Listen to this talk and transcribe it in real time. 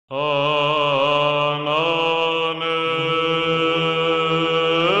Hey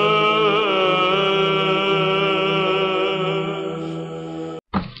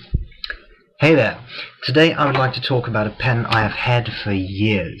there! Today I would like to talk about a pen I have had for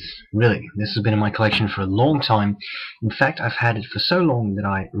years. Really, this has been in my collection for a long time. In fact, I've had it for so long that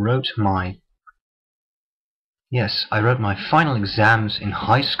I wrote my final exams in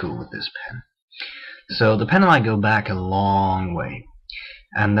high school with this pen. So the pen and I go back a long way.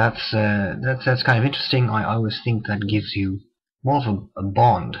 And that's kind of interesting. I always think that gives you more of a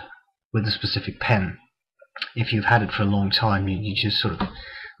bond with a specific pen. If you've had it for a long time, you just sort of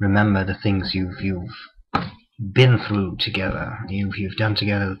remember the things you've been through together, you've done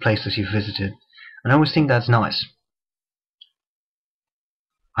together, the places you've visited, and I always think that's nice.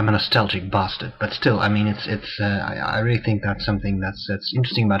 I'm a nostalgic bastard, but still, I mean, I really think that's something that's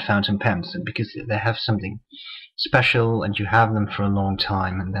interesting about fountain pens, because they have something special, and you have them for a long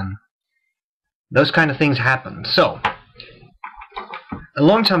time, and then those kind of things happen. So, a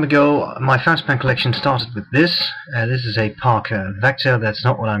long time ago, my fountain pen collection started with this. This is a Parker Vector. That's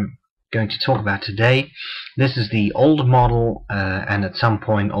not what I'm going to talk about today. This is the old model, and at some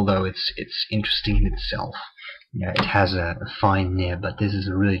point, although it's interesting in itself, it has a fine nib, but this is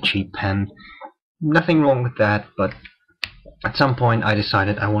a really cheap pen. Nothing wrong with that, but at some point I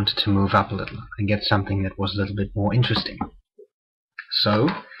decided I wanted to move up a little and get something that was a little bit more interesting. So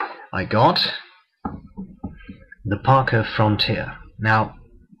I got the Parker Frontier. Now,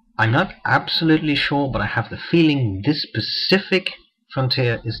 I'm not absolutely sure, but I have the feeling this specific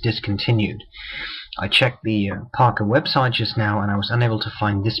Frontier is discontinued. I checked the Parker website just now, and I was unable to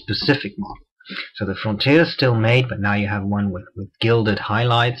find this specific model. So the Frontier is still made, but now you have one with gilded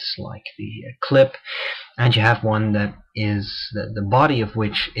highlights, like the clip, and you have one that is the body of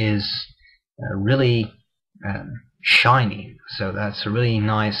which is really shiny. So that's a really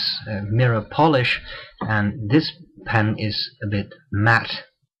nice mirror polish, and this pen is a bit matte.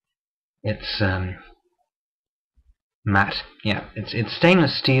 It's matte. Yeah, it's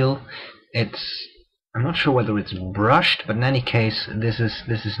stainless steel. I'm not sure whether it's brushed, but in any case, this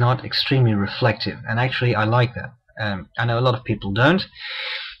is not extremely reflective, and actually I like that. I know a lot of people don't,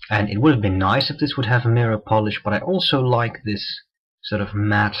 and it would have been nice if this would have a mirror polish, but I also like this sort of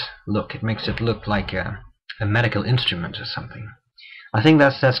matte look. It makes it look like a medical instrument or something. I think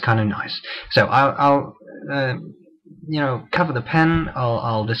that's kind of nice. So I'll cover the pen.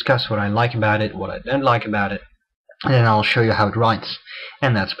 I'll discuss what I like about it, what I don't like about it, and then I'll show you how it writes,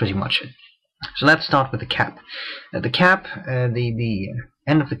 and that's pretty much it. So let's start with the cap. The cap, the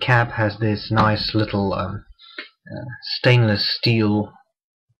end of the cap has this nice little stainless steel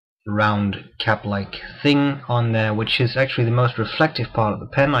round cap-like thing on there, which is actually the most reflective part of the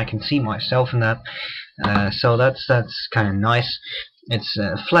pen. I can see myself in that, so that's kind of nice. It's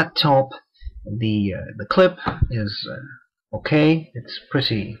a flat top. The clip is okay. It's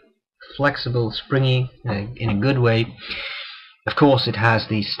pretty flexible, springy, in a good way. Of course, it has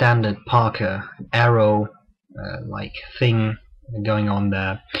the standard Parker arrow like thing going on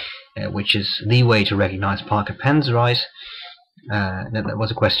there, which is the way to recognize Parker pens, right? That was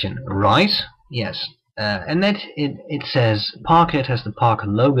a question, right? Yes. And then it says Parker. It has the Parker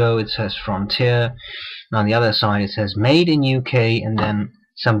logo. It says Frontier. And on the other side, it says Made in UK, and then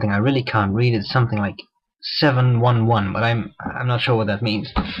something I really can't read. It's something like 711, but I'm not sure what that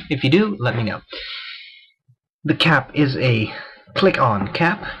means. If you do, let me know. The cap is a click-on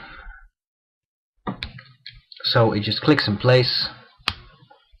cap, so it just clicks in place.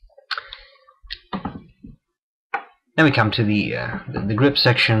 Then we come to the grip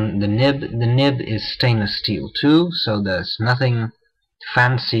section. The nib is stainless steel too, so there's nothing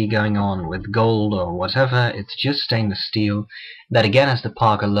fancy going on with gold or whatever. It's just stainless steel. That again has the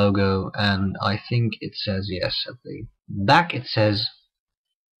Parker logo, and I think it says, yes, at the back it says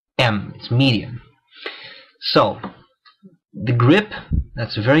M. It's medium. So the grip,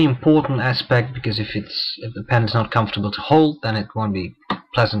 that's a very important aspect, because if the pen is not comfortable to hold, then it won't be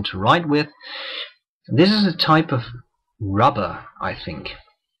pleasant to write with. This is a type of rubber, I think,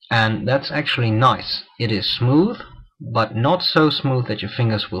 and that's actually nice. It is smooth, but not so smooth that your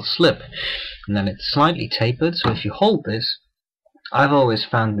fingers will slip, and then it's slightly tapered, so if you hold this, I've always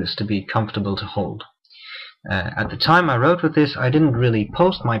found this to be comfortable to hold. At the time I wrote with this, I didn't really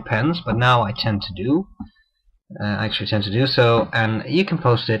post my pens, but now I tend to do. I actually tend to do so, and you can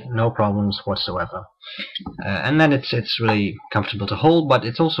post it, no problems whatsoever. And then it's really comfortable to hold, but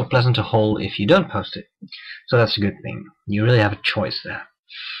it's also pleasant to hold if you don't post it. So that's a good thing. You really have a choice there.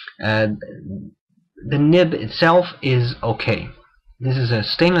 The nib itself is okay. This is a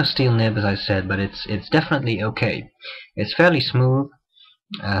stainless steel nib, as I said, but it's definitely okay. It's fairly smooth.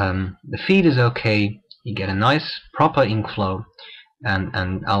 The feed is okay. You get a nice proper ink flow,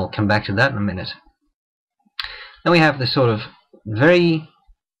 and I'll come back to that in a minute. Then we have this sort of very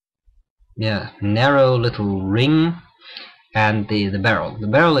narrow little ring and the barrel. The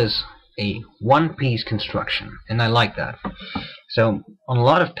barrel is a one-piece construction, and I like that. So on a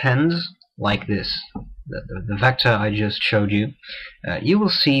lot of pens like this, the Vector I just showed you, you will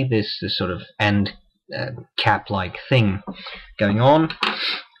see this sort of end cap-like thing going on.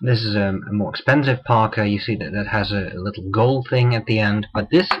 This is a more expensive Parker. You see that has a little gold thing at the end, but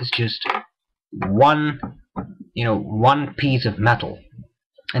this is just one piece of metal,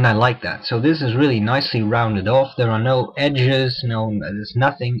 and I like that. So this is really nicely rounded off. There are no edges, there's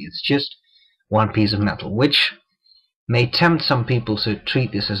nothing. It's just one piece of metal, which may tempt some people to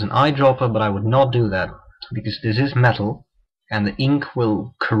treat this as an eyedropper, but I would not do that, because this is metal and the ink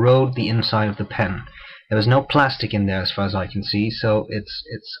will corrode the inside of the pen. There is no plastic in there as far as I can see, so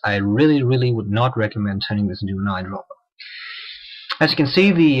I really would not recommend turning this into an eyedropper. As you can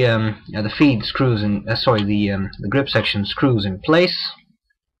see, the feed screws in, the grip section screws in place.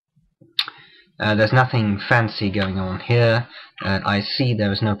 There's nothing fancy going on here. I see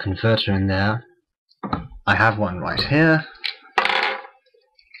there is no converter in there. I have one right here.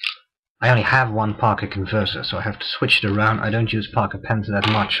 I only have one Parker converter, so I have to switch it around. I don't use Parker pens that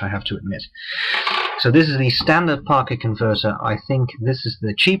much, I have to admit. So this is the standard Parker converter. I think this is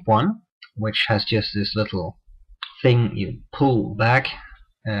the cheap one, which has just this little thing you pull back.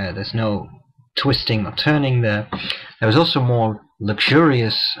 There's no twisting or turning there. There is also more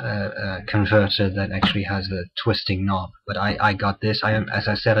luxurious converter that actually has a twisting knob, but I got this. As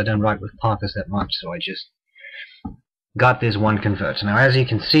I said, I don't write with Parkers that much, so I just got this one converter. Now, as you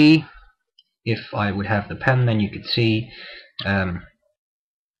can see, if I would have the pen, then you could see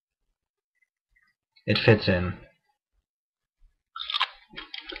it fits in.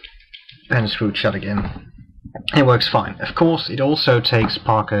 Pen screwed shut again. It works fine. Of course, it also takes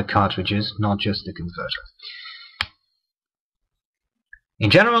Parker cartridges, not just the converter.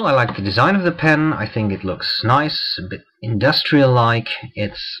 In general, I like the design of the pen. I think it looks nice, a bit industrial-like.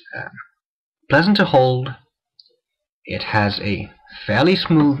 It's pleasant to hold. It has a fairly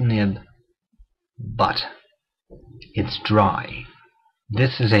smooth nib, but it's dry.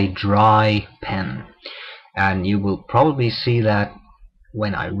 This is a dry pen, and you will probably see that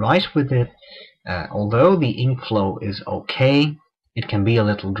when I write with it. Although the ink flow is okay, it can be a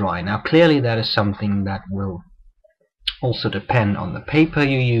little dry. Now, clearly that is something that will also depend on the paper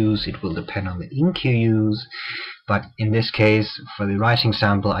you use. It will depend on the ink you use, but in this case, for the writing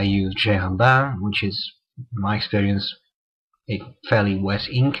sample, I use J. Herbin, which is, in my experience, a fairly wet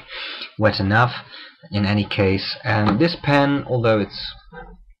ink, wet enough in any case. And this pen, although it's,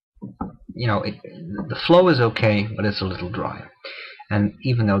 the flow is okay, but it's a little dry. And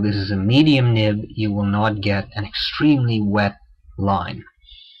even though this is a medium nib, you will not get an extremely wet line.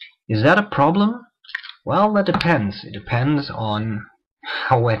 Is that a problem? Well, that depends. It depends on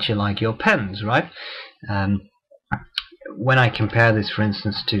how wet you like your pens, right? When I compare this, for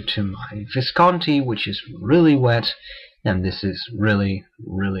instance, to my Visconti, which is really wet, and this is really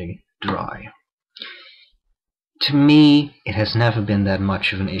dry. To me, it has never been that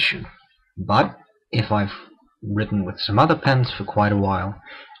much of an issue. But if I've written with some other pens for quite a while,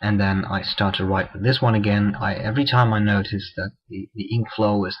 and then I start to write with this one again, every time I notice that the ink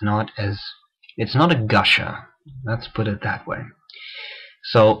flow is not it's not a gusher, let's put it that way.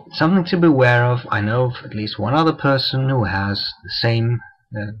 So, something to be aware of. I know of at least one other person who has the same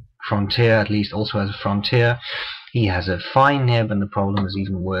Frontier, at least also has a Frontier. He has a fine nib, and the problem is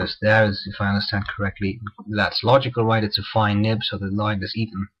even worse there, if I understand correctly. That's logical, right? It's a fine nib, so the line is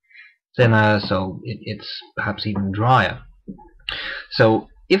even thinner, so it's perhaps even drier. So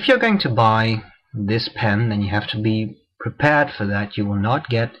if you're going to buy this pen, then you have to be prepared for that. You will not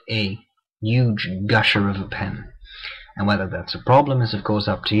get a huge gusher of a pen, and whether that's a problem is of course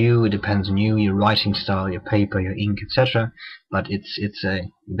up to you. It depends on you, your writing style, your paper, your ink, etc. But it's a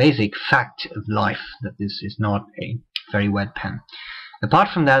basic fact of life that this is not a very wet pen. Apart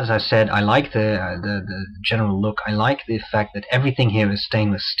from that, as I said, I like the general look. I like the fact that everything here is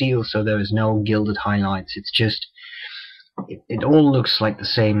stainless steel, so there is no gilded highlights. It's just, it all looks like the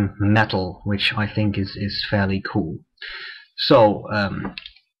same metal, which I think is fairly cool. So,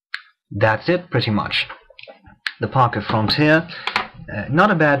 that's it, pretty much. The Parker Frontier,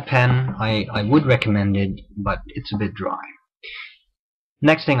 not a bad pen. I would recommend it, but it's a bit dry.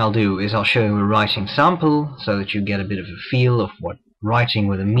 Next thing I'll do is I'll show you a writing sample, so that you get a bit of a feel of what writing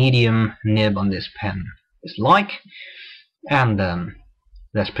with a medium nib on this pen is like, and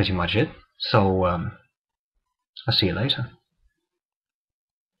that's pretty much it. So I'll see you later.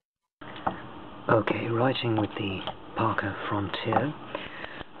 Okay, writing with the Parker Frontier.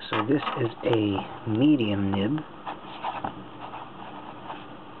 So this is a medium nib.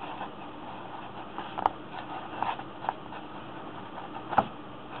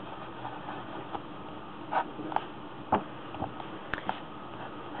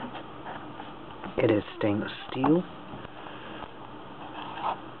 It is stainless steel.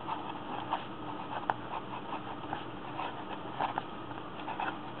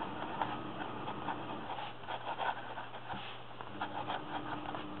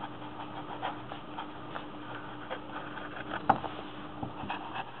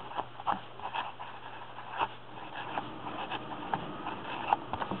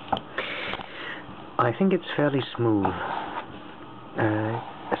 I think it's fairly smooth,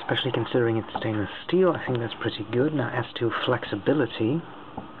 especially considering it's stainless steel. I think that's pretty good. Now, as to flexibility,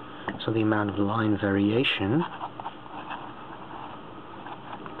 so the amount of line variation,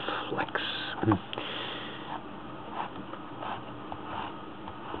 flex.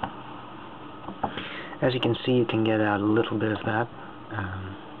 As you can see, you can get out a little bit of that.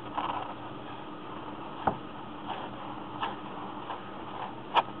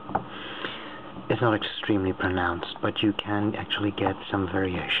 It's not extremely pronounced, but you can actually get some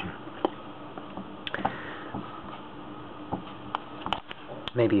variation.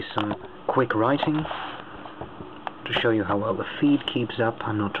 Maybe some quick writing to show you how well the feed keeps up.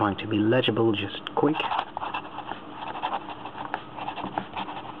 I'm not trying to be legible, just quick.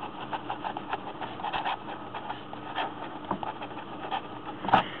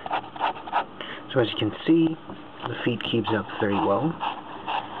 So as you can see, the feed keeps up very well.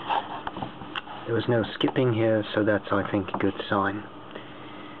 There was no skipping here, so that's, I think, a good sign.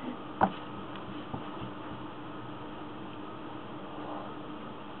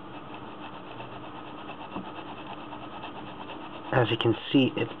 As you can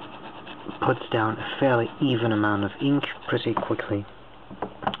see, it puts down a fairly even amount of ink pretty quickly.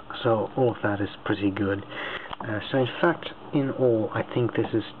 So all of that is pretty good. So in fact, in all, I think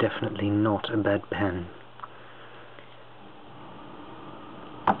this is definitely not a bad pen.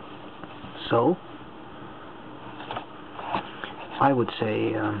 So, I would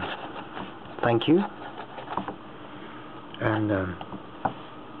say thank you, and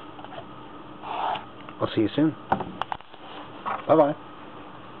I'll see you soon. Bye-bye.